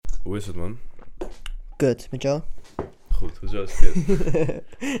Hoe is het, man? Kut, met jou? Goed, hoezo is het kut?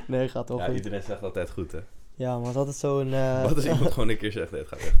 Nee, gaat wel Ja, goed. iedereen zegt altijd goed, hè? Ja, maar het is altijd zo'n... Wat als iemand gewoon een keer zegt, nee, het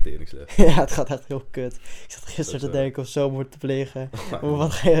gaat echt tering slecht. Ja, het gaat echt heel kut. Ik zat gisteren Dat te is, denken of zelfmoord te plegen. Maar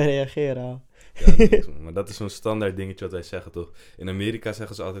wat ga je reageren? Ouwe? Ja, niks, man. Maar dat is zo'n standaard dingetje wat wij zeggen, toch? In Amerika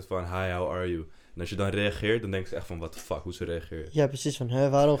zeggen ze altijd van, hi, how are you? En als je dan reageert, dan denken ze echt van, what the fuck, hoe ze reageren. Ja, precies. Van,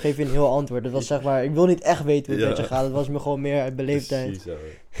 waarom geef je een heel antwoord? Dat was zeg maar... Ik wil niet echt weten hoe het met je gaat. Het was me gewoon meer uit beleefdheid. Precies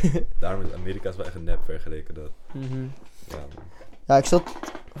zo. Daarom is Amerika wel echt een nep vergeleken dat. Mhm. Ja, man. Ja,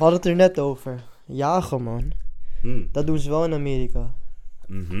 we hadden het er net over. Jagen, man. Dat doen ze wel in Amerika.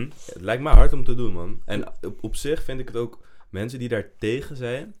 Mhm. Het lijkt mij hard om te doen, man. En op zich vind ik het ook, mensen die daar tegen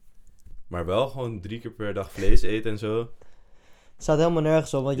zijn, maar wel gewoon 3 keer per dag vlees eten en zo. Het staat helemaal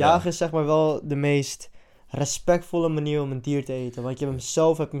nergens op. Want Ja. jagen is zeg maar wel de meest respectvolle manier om een dier te eten. Want je hebt hem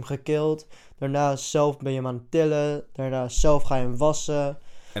zelf gekild. Daarna zelf ben je hem aan het tillen. Daarna zelf ga je hem wassen.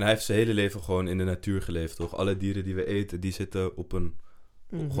 En hij heeft zijn hele leven gewoon in de natuur geleefd, toch? Alle dieren die we eten, die zitten op een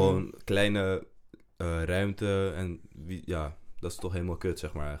gewoon kleine ruimte. En ja, dat is toch helemaal kut,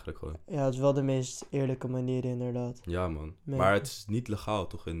 zeg maar, eigenlijk gewoon. Ja, het is wel de meest eerlijke manier inderdaad. Ja, man. Nee. Maar het is niet legaal,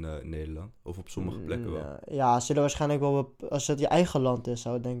 toch, in Nederland? Of op sommige plekken wel? Ja, zullen waarschijnlijk wel... Als het je eigen land is,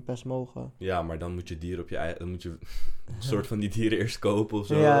 zou het denk ik best mogen. Ja, maar dan moet je dieren op je eigen... Dan moet je een soort van die dieren eerst kopen of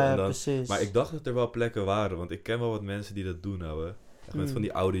zo. Ja, en dan... precies. Maar ik dacht dat er wel plekken waren, want ik ken wel wat mensen die dat doen, nou, hè. Echt met van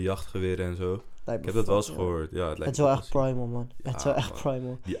die oude jachtgeweren en zo. Ik heb dat wel eens gehoord. Ja, het lijkt is wel echt primal, man. Het is wel echt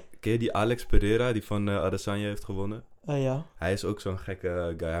primal. Ken je die Alex Pereira, die van Adesanya heeft gewonnen? Oh ja? Hij is ook zo'n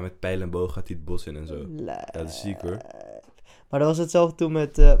gekke guy. Hij met pijl en boog gaat hij het bos in en zo. Ja, dat is ziek, hoor. Maar dat was hetzelfde toen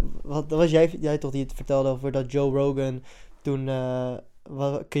met... dat was jij toch die het vertelde over dat Joe Rogan toen...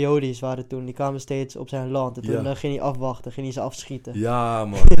 coyotes waren toen. Die kwamen steeds op zijn land. En toen ging hij afwachten. Ging hij ze afschieten. Ja,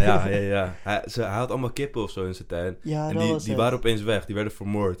 man. Ja. Hij had allemaal kippen of zo in zijn tuin. Ja, en die waren opeens weg. Die werden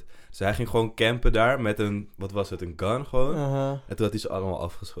vermoord. Dus hij ging gewoon campen daar met een... Wat was het? Een gun gewoon. En toen had hij ze allemaal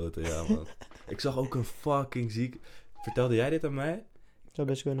afgeschoten. Ja, man. Ik zag ook een fucking ziek... Vertelde jij dit aan mij? Zou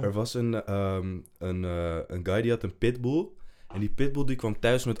best kunnen. Er was een guy die had een pitbull. En die pitbull die kwam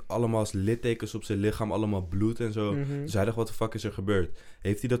thuis met allemaal littekens op zijn lichaam. Allemaal bloed en zo. Dus hij dacht, wat de fuck is er gebeurd?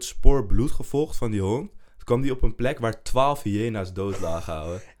 Heeft hij dat spoor bloed gevolgd van die hond? Toen kwam hij op een plek waar 12 hyena's dood lagen,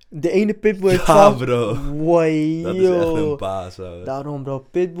 ouwe. De ene pitbull heeft... Ja, bro. Wow, dat is echt een baas, ouwe. Daarom, bro.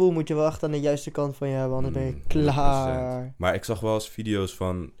 Pitbull moet je wel echt aan de juiste kant van je hebben. Anders ben je klaar. 100%. Maar ik zag wel eens video's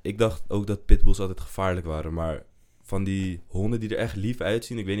van... Ik dacht ook dat pitbulls altijd gevaarlijk waren. Maar van die honden die er echt lief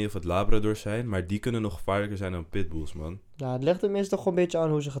uitzien... Ik weet niet of het labradors zijn... Maar die kunnen nog gevaarlijker zijn dan pitbulls, man. Ja, het ligt tenminste toch gewoon een beetje aan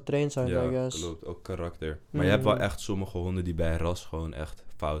hoe ze getraind zijn. Ja, klopt. Ook karakter. Maar je hebt wel echt sommige honden die bij ras gewoon echt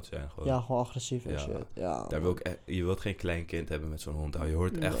fout zijn. Gewoon. Ja, gewoon agressief en shit. Ja, daar wil ik je wilt geen klein kind hebben met zo'n hond. Je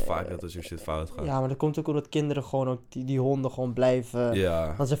hoort echt vaak dat er zo'n shit fout gaat. Ja, maar dat komt ook omdat kinderen gewoon ook die honden gewoon blijven...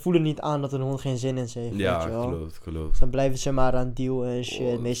 Ja. Want ze voelen niet aan dat een hond geen zin in ze heeft, ja, weet je wel. klopt. Dus dan blijven ze maar aan duwen en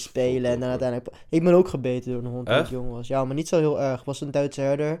shit, mee spelen. En dan uiteindelijk... Ik ben ook gebeten door een hond toen ik jong was. Ja, maar niet zo heel erg. Het was een Duitse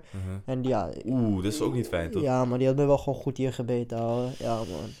herder. En ja... dat is ook niet fijn, toch? Ja, maar die had me wel gewoon goed hier gebeten, houden. Ja,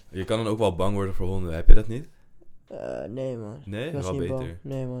 man. Je kan dan ook wel bang worden voor honden. Heb je dat niet? Nee, man. Nee? Was wel niet beter. bang.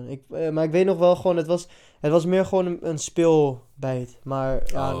 Nee, man. Maar ik weet nog wel gewoon... Het was meer gewoon een speelbijt. Maar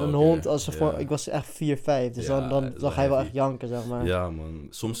ja, een hond... Ik was echt 4, 5. Dus dan ga je wel echt janken, zeg maar. Ja, man.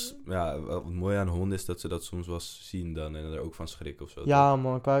 Soms... Ja, wat mooi aan honden is dat ze dat soms wel zien dan. En er ook van schrikken of zo. Ja,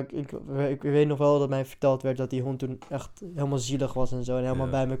 man. Kijk, ik weet nog wel dat mij verteld werd dat die hond toen echt helemaal zielig was en zo. En helemaal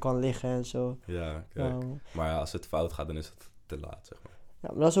bij me kan liggen en zo. Ja, kijk. Maar ja, als het fout gaat, dan is het te laat, zeg maar. Ja,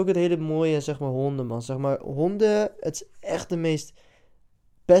 maar dat is ook het hele mooie, zeg maar, honden, man. Zeg maar, honden, het is echt de meest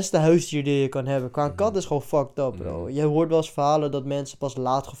beste huisdier die je kan hebben. Qua een kat is gewoon fucked up, bro. Je hoort wel eens verhalen dat mensen pas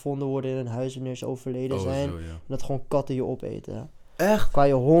laat gevonden worden in een huis wanneer ze overleden zijn. Zo, ja. En dat gewoon katten je opeten. Echt? Qua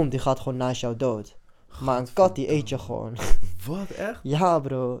je hond, die gaat gewoon naast jou dood. Maar een kat, die eet je gewoon. Wat, echt? Ja,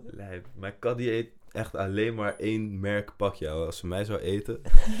 bro. Lijp. Mijn kat, die eet echt alleen maar 1 merk pakje, ouwe. Als ze mij zou eten.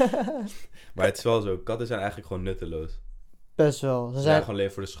 Maar het is wel zo, katten zijn eigenlijk gewoon nutteloos. Best wel. Ze zijn gewoon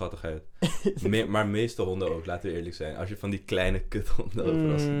alleen voor de schattigheid. Maar meeste honden ook, laten we eerlijk zijn. Als je van die kleine kuthonden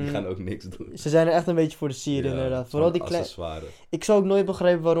overrast, die gaan ook niks doen. Ze zijn er echt een beetje voor de sier, inderdaad. Vooral die kleine... Ik zou ook nooit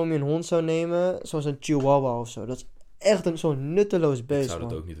begrijpen waarom je een hond zou nemen, zoals een chihuahua of zo. Dat is echt zo'n nutteloos beest, man. Ik zou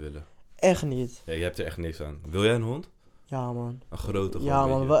dat ook niet willen. Echt niet. Ja, je hebt er echt niks aan. Wil jij een hond? Ja, man. Een grote hond. Ja,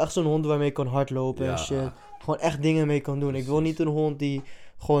 man. Wel echt zo'n hond waarmee je kan hardlopen en shit. Gewoon echt dingen mee kan doen. Precies. Ik wil niet een hond die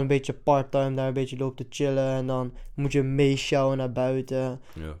gewoon een beetje part-time daar een beetje loopt te chillen. En dan moet je meeschouwen naar buiten.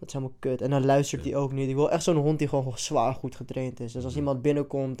 Ja. Dat is helemaal kut. En dan luistert hij ook niet. Ik wil echt zo'n hond die gewoon zwaar goed getraind is. Dus als iemand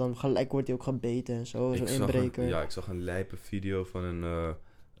binnenkomt, dan gelijk wordt hij ook gebeten en zo. Zo'n inbreker. Ik zag een lijpe video van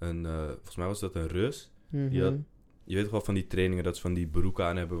volgens mij was dat een Rus. Mm-hmm. je weet toch wel van die trainingen dat ze van die broeken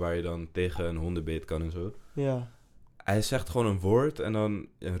aan hebben waar je dan tegen een hondenbeet kan en zo. Ja. Hij zegt gewoon een woord en dan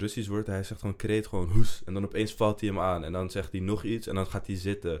een Russisch woord. Hij zegt gewoon kreet gewoon hoes. En dan opeens valt hij hem aan. En dan zegt hij nog iets en dan gaat hij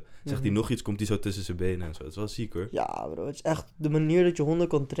zitten. Zegt hij nog iets, komt hij zo tussen zijn benen en zo. Het is wel ziek hoor. Ja, bro. Het is echt... De manier dat je honden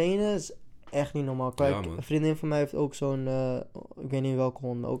kan trainen is echt niet normaal. Kijk, Ja, man. een vriendin van mij heeft ook zo'n... ik weet niet welke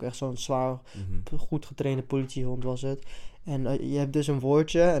hond, maar ook echt zo'n zwaar, goed getrainde politiehond was het. En je hebt dus een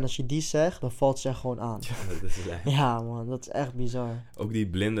woordje en als je die zegt, dan valt ze echt gewoon aan. Ja, dat is lijp. Ja, man. Dat is echt bizar. Ook die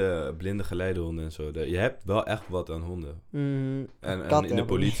blinde geleidehonden en zo. Je hebt wel echt wat aan honden. En kat in de hebben.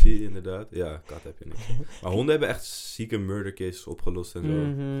 politie inderdaad. Ja, kat heb je niet. Maar honden hebben echt zieke murder cases opgelost en zo.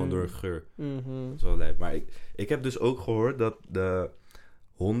 Gewoon door een geur. Dat is wel lijp. Maar ik heb dus ook gehoord dat de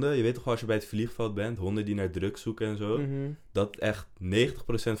honden... Je weet toch wel, als je bij het vliegveld bent... Honden die naar drugs zoeken en zo... Dat echt 90%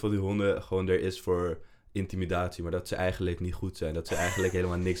 van die honden gewoon er is voor intimidatie. Maar dat ze eigenlijk niet goed zijn. Dat ze eigenlijk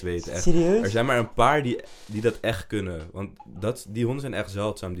helemaal niks weten. Echt. Serieus? Er zijn maar een paar die dat echt kunnen. Want die honden zijn echt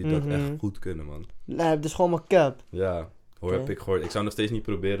zeldzaam die dat echt goed kunnen, man. Nee, het is gewoon mijn cap. Ja, Oké. heb ik gehoord. Ik zou nog steeds niet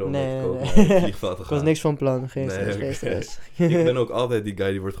proberen om Nee, dat te kopen nee. naar het vliegveld te Ik gaan. was niks van plan. Geen Nee, stress, geen oké. stress. Ik ben ook altijd die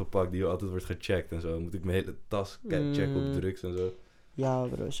guy die wordt gepakt, die altijd wordt gecheckt en zo. Moet ik mijn hele tas checken op drugs en zo. Ja,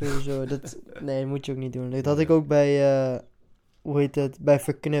 bro, sowieso. Nee, dat moet je ook niet doen. Dat had ik ook bij, bij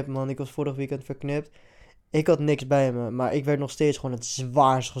Verknipt, man. Ik was vorig weekend Verknipt. Ik had niks bij me, maar ik werd nog steeds gewoon het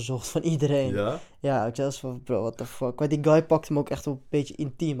zwaarst gezocht van iedereen. Ja? Ja, ik zei van, bro, what the fuck. Maar die guy pakte me ook echt een beetje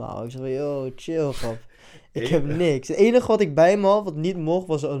intiem aan. Ik zei van, yo, chill, grap. Ik heb niks. Het enige wat ik bij me had, wat niet mocht,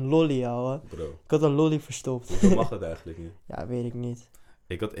 was een lolly, ouwe. Bro, Ik had een lolly verstopt. hoezo mag dat eigenlijk niet? Ja, weet ik niet.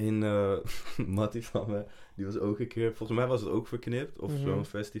 Ik had één mattie van me, die was ook een keer, volgens mij was het ook Verknipt, of zo'n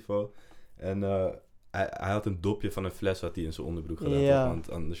festival. En hij had een dopje van een fles had hij in zijn onderbroek gedaan, Ja. toch?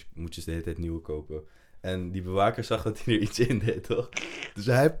 Want anders moet je de hele tijd nieuwe kopen. En die bewaker zag dat hij er iets in deed, toch? Dus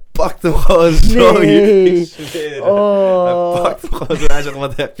hij pakt hem gewoon zo. Nee. Ik zweer. Oh. Hij pakt hem gewoon zo. Hij zegt,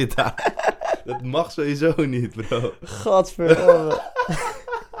 wat heb je daar? Dat mag sowieso niet, bro. Gadverdamme.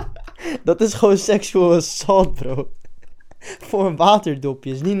 Dat is gewoon sexual assault, bro. Voor een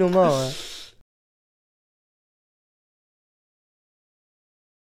waterdopje. Is niet normaal, hè.